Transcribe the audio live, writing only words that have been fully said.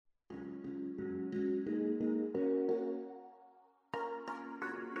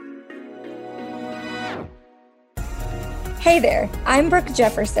Hey there, I'm Brooke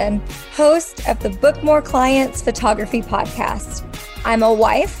Jefferson, host of the Book More Clients Photography Podcast. I'm a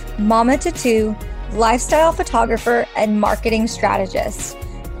wife, mama to two, lifestyle photographer, and marketing strategist.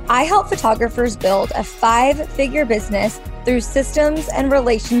 I help photographers build a 5-figure business through systems and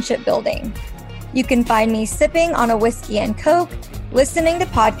relationship building. You can find me sipping on a whiskey and Coke, listening to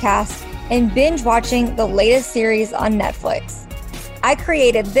podcasts, and binge watching the latest series on Netflix. I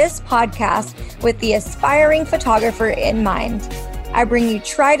created this podcast with the aspiring photographer in mind. I bring you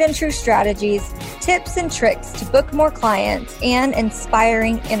tried and true strategies, tips and tricks to book more clients, and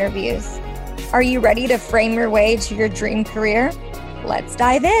inspiring interviews. Are you ready to frame your way to your dream career? Let's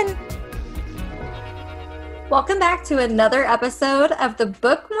dive in. Welcome back to another episode of the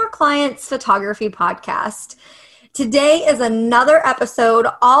Book More Clients Photography Podcast. Today is another episode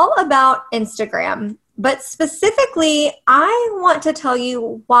all about Instagram. But specifically, I want to tell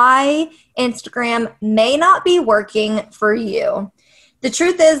you why Instagram may not be working for you. The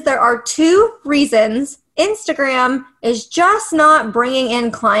truth is there are 2 reasons Instagram is just not bringing in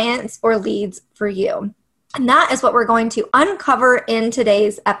clients or leads for you. And that is what we're going to uncover in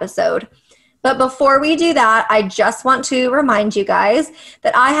today's episode. But before we do that, I just want to remind you guys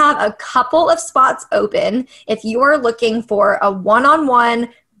that I have a couple of spots open if you are looking for a one-on-one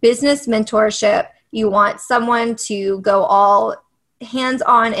business mentorship. You want someone to go all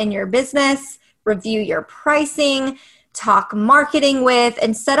hands-on in your business, review your pricing, talk marketing with,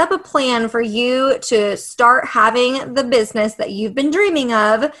 and set up a plan for you to start having the business that you've been dreaming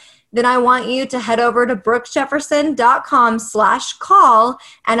of. Then I want you to head over to brookejefferson.com/call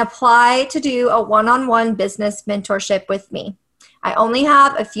and apply to do a one-on-one business mentorship with me. I only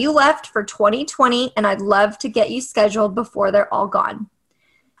have a few left for 2020, and I'd love to get you scheduled before they're all gone.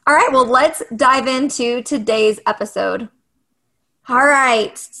 All right, well, let's dive into today's episode. All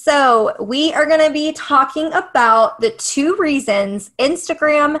right, so we are going to be talking about the 2 reasons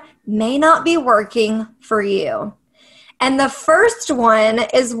Instagram may not be working for you. And the first one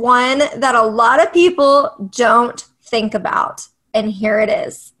is one that a lot of people don't think about. And here it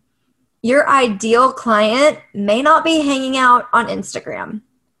is. Your ideal client may not be hanging out on Instagram.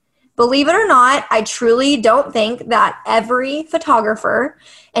 Believe it or not, I truly don't think that every photographer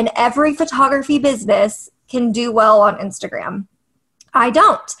and every photography business can do well on Instagram. I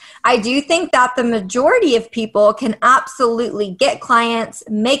don't. I do think that the majority of people can absolutely get clients,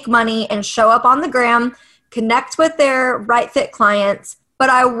 make money, and show up on the gram, connect with their right fit clients. But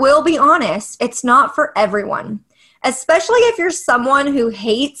I will be honest, it's not for everyone. Especially if you're someone who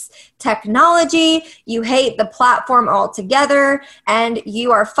hates technology, you hate the platform altogether, and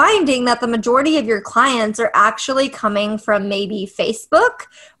you are finding that the majority of your clients are actually coming from maybe Facebook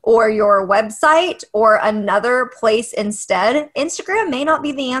or your website or another place instead. Instagram may not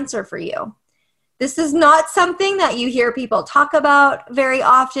be the answer for you. This is not something that you hear people talk about very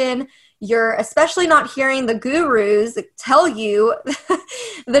often. You're especially not hearing the gurus tell you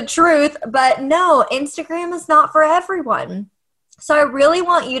the truth, but no, Instagram is not for everyone. So I really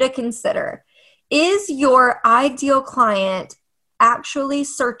want you to consider, is your ideal client actually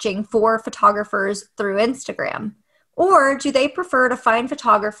searching for photographers through Instagram? Or do they prefer to find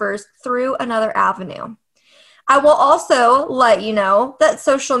photographers through another avenue? I will also let you know that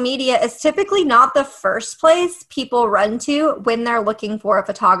social media is typically not the first place people run to when they're looking for a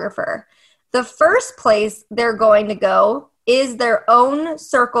photographer. The first place they're going to go is their own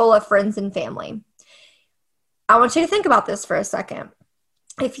circle of friends and family. I want you to think about this for a second.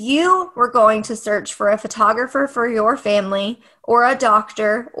 If you were going to search for a photographer for your family or a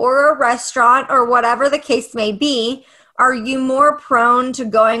doctor or a restaurant or whatever the case may be, are you more prone to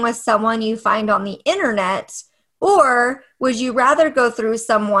going with someone you find on the internet? Or would you rather go through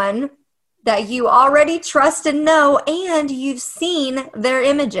someone that you already trust and know and you've seen their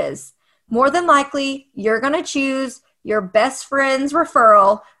images? More than likely, you're going to choose your best friend's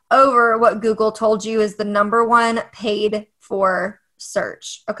referral over what Google told you is the #1 paid for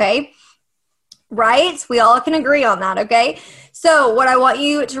search, okay? Right? We all can agree on that, okay? So what I want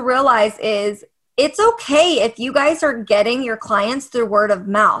you to realize is it's okay if you guys are getting your clients through word of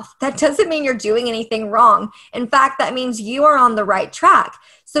mouth. That doesn't mean you're doing anything wrong. In fact, that means you are on the right track.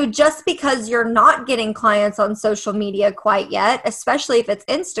 So just because you're not getting clients on social media quite yet, especially if it's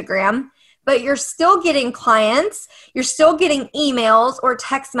Instagram, but you're still getting clients, you're still getting emails or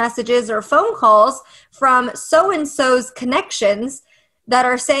text messages or phone calls from so-and-so's connections that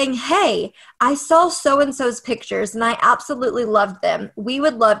are saying, hey, I saw so-and-so's pictures and I absolutely loved them. We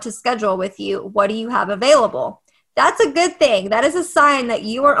would love to schedule with you. What do you have available? That's a good thing. That is a sign that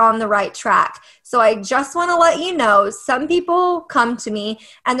you are on the right track. So I just want to let you know, some people come to me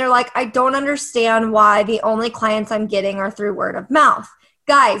and they're like, I don't understand why the only clients I'm getting are through word of mouth.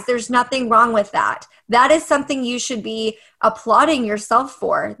 Guys, there's nothing wrong with that. That is something you should be applauding yourself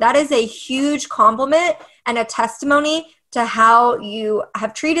for. That is a huge compliment and a testimony to how you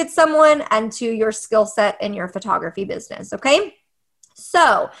have treated someone and to your skill set in your photography business, okay?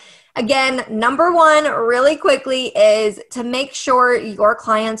 So again, number one, really quickly, is to make sure your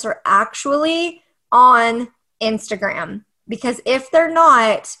clients are actually on Instagram. Because if they're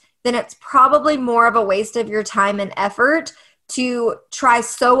not, then it's probably more of a waste of your time and effort to try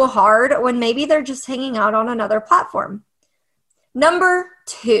so hard when maybe they're just hanging out on another platform. Number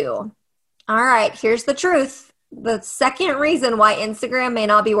two, all right, here's the truth. The second reason why Instagram may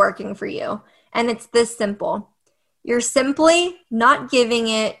not be working for you, and it's this simple. You're simply not giving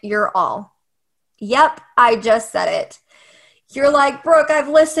it your all. Yep, I just said it. You're like, Brooke, I've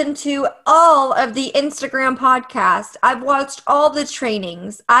listened to all of the Instagram podcasts. I've watched all the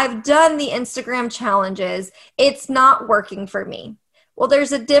trainings. I've done the Instagram challenges. It's not working for me. Well,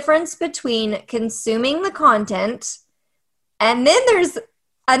 there's a difference between consuming the content, and then there's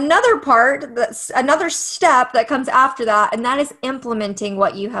another part, that's another step that comes after that, and that is implementing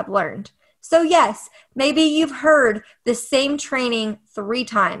what you have learned. So yes, maybe you've heard the same training 3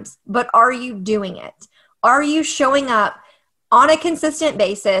 times, but are you doing it? Are you showing up on a consistent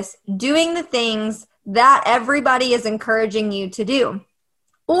basis, doing the things that everybody is encouraging you to do?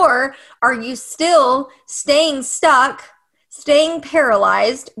 Or are you still staying stuck, staying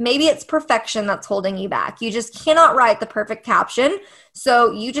paralyzed? Maybe it's perfection that's holding you back. You just cannot write the perfect caption,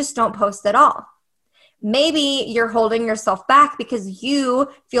 so you just don't post at all. Maybe you're holding yourself back because you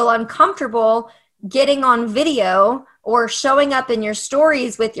feel uncomfortable getting on video or showing up in your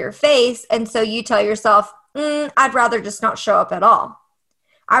stories with your face, and so you tell yourself, I'd rather just not show up at all.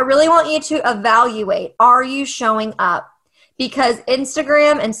 I really want you to evaluate, are you showing up? Because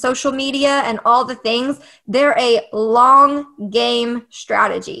Instagram and social media and all the things, they're a long game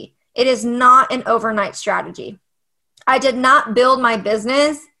strategy. It is not an overnight strategy. I did not build my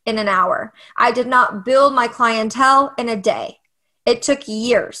business in an hour. I did not build my clientele in a day. It took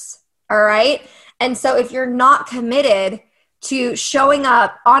years, all right? And so if you're not committed to showing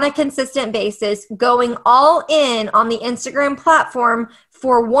up on a consistent basis, going all in on the Instagram platform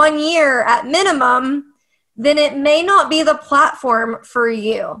for 1 year at minimum, then it may not be the platform for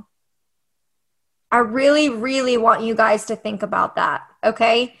you. I really, really want you guys to think about that,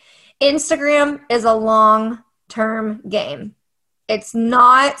 okay? Instagram is a long-term game. It's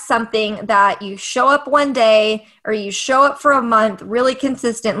not something that you show up one day or you show up for a month really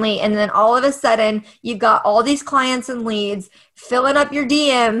consistently, and then all of a sudden you've got all these clients and leads filling up your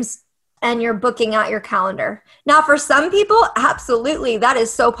DMs and you're booking out your calendar. Now, for some people, absolutely, that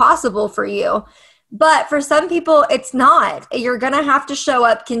is so possible for you. But for some people, it's not. You're going to have to show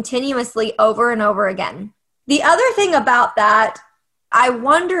up continuously over and over again. The other thing about that, I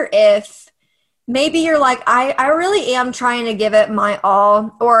wonder if maybe you're like, I really am trying to give it my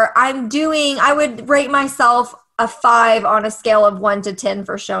all, or I would rate myself a 5 on a scale of 1 to 10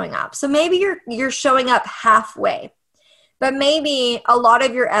 for showing up. So maybe you're showing up halfway, but maybe a lot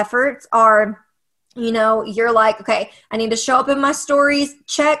of your efforts are, you're like, okay, I need to show up in my stories.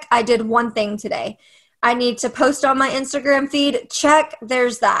 Check. I did one thing today. I need to post on my Instagram feed. Check.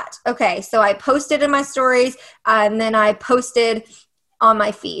 There's that. Okay. So I posted in my stories and then I posted on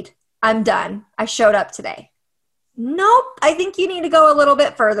my feed. I'm done. I showed up today. Nope. I think you need to go a little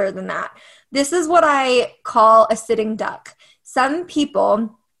bit further than that. This is what I call a sitting duck. Some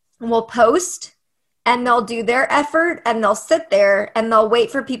people will post and they'll do their effort and they'll sit there and they'll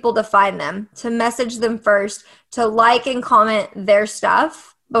wait for people to find them, to message them first, to like and comment their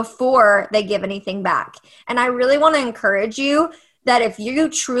stuff before they give anything back. And I really want to encourage you that if you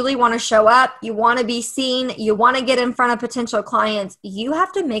truly want to show up, you want to be seen, you want to get in front of potential clients, you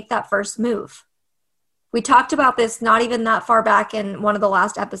have to make that first move. We talked about this not even that far back in one of the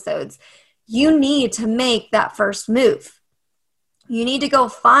last episodes. You need to make that first move. You need to go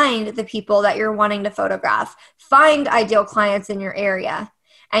find the people that you're wanting to photograph, find ideal clients in your area,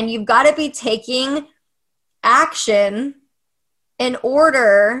 and you've got to be taking action in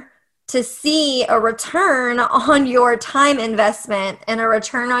order to see a return on your time investment and a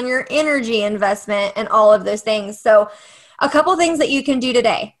return on your energy investment and all of those things. So a couple things that you can do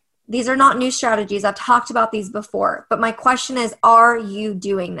today. These are not new strategies. I've talked about these before, but my question is, are you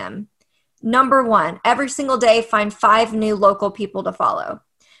doing them? Number 1, every single day, find 5 new local people to follow.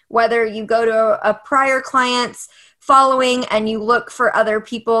 Whether you go to a prior client's following and you look for other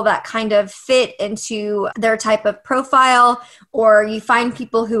people that kind of fit into their type of profile, or you find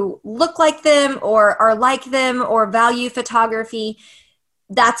people who look like them or are like them or value photography,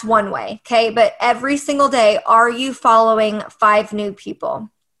 that's one way, okay? But every single day, are you following 5 new people?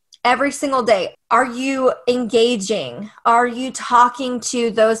 Every single day, are you engaging? Are you talking to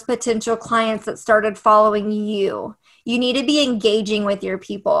those potential clients that started following you? You need to be engaging with your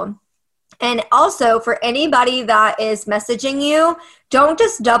people. And also, for anybody that is messaging you, don't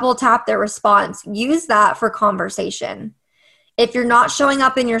just double tap their response. Use that for conversation. If you're not showing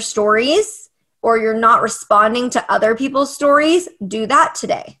up in your stories or you're not responding to other people's stories, do that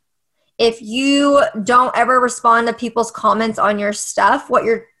today. If you don't ever respond to people's comments on your stuff, what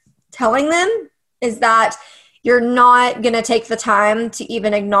you're telling them is that you're not going to take the time to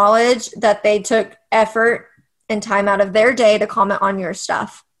even acknowledge that they took effort and time out of their day to comment on your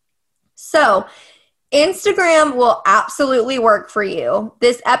stuff. So Instagram will absolutely work for you.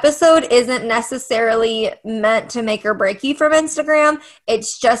 This episode isn't necessarily meant to make or break you from Instagram.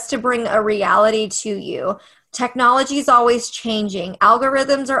 It's just to bring a reality to you. Technology is always changing.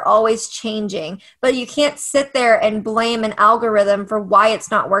 Algorithms are always changing, but you can't sit there and blame an algorithm for why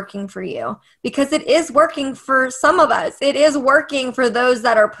it's not working for you, because it is working for some of us. It is working for those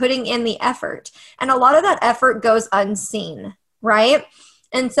that are putting in the effort. And a lot of that effort goes unseen, right?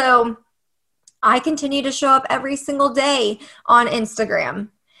 And so I continue to show up every single day on Instagram.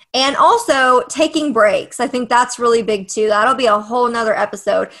 And also taking breaks. I think that's really big too. That'll be a whole nother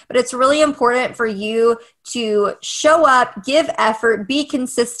episode, but it's really important for you to show up, give effort, be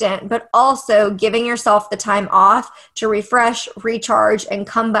consistent, but also giving yourself the time off to refresh, recharge, and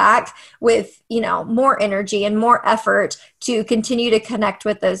come back with, more energy and more effort to continue to connect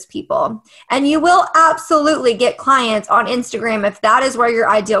with those people. And you will absolutely get clients on Instagram if that is where your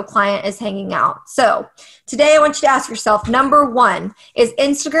ideal client is hanging out. So today I want you to ask yourself, number 1, is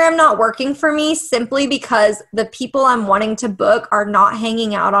Instagram not working for me simply because the people I'm wanting to book are not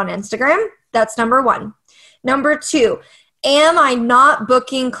hanging out on Instagram? That's number 1. Number 2, am I not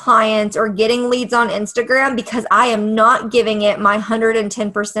booking clients or getting leads on Instagram because I am not giving it my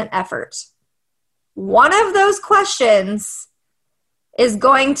 110% effort? One of those questions is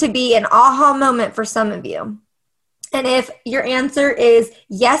going to be an aha moment for some of you. And if your answer is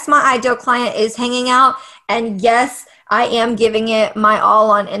yes, my ideal client is hanging out, and yes, I am giving it my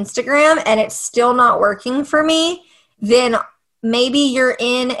all on Instagram and it's still not working for me, then maybe you're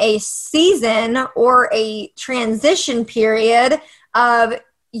in a season or a transition period of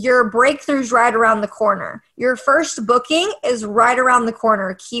your breakthrough's right around the corner. Your first booking is right around the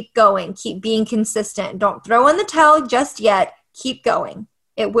corner. Keep going. Keep being consistent. Don't throw in the towel just yet. Keep going.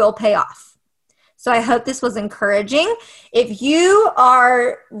 It will pay off. So I hope this was encouraging. If you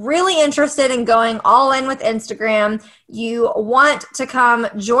are really interested in going all in with Instagram, you want to come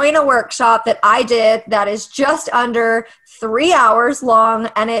join a workshop that I did that is just under 3 hours long,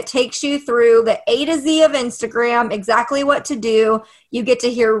 and it takes you through the A to Z of Instagram, exactly what to do. You get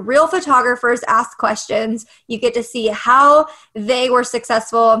to hear real photographers ask questions. You get to see how they were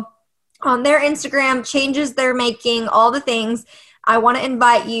successful on their Instagram, changes they're making, all the things. I want to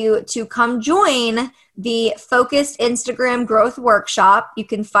invite you to come join the Focused Instagram Growth Workshop. You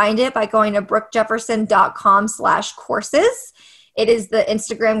can find it by going to brookejefferson.com/courses. It is the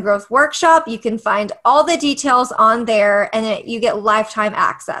Instagram Growth Workshop. You can find all the details on there, and you get lifetime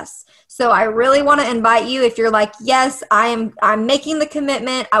access. So I really want to invite you, if you're like, yes, I'm making the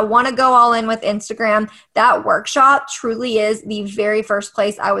commitment, I want to go all in with Instagram, that workshop truly is the very first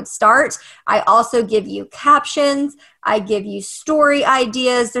place I would start. I also give you captions. I give you story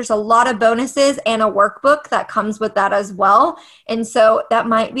ideas. There's a lot of bonuses and a workbook that comes with that as well. And so that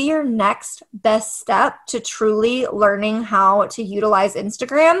might be your next best step to truly learning how to utilize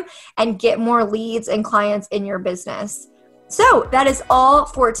Instagram and get more leads and clients in your business. So that is all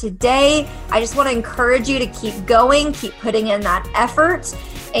for today. I just want to encourage you to keep going, keep putting in that effort,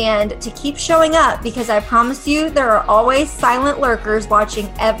 and to keep showing up, because I promise you there are always silent lurkers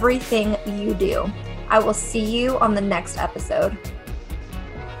watching everything you do. I will see you on the next episode.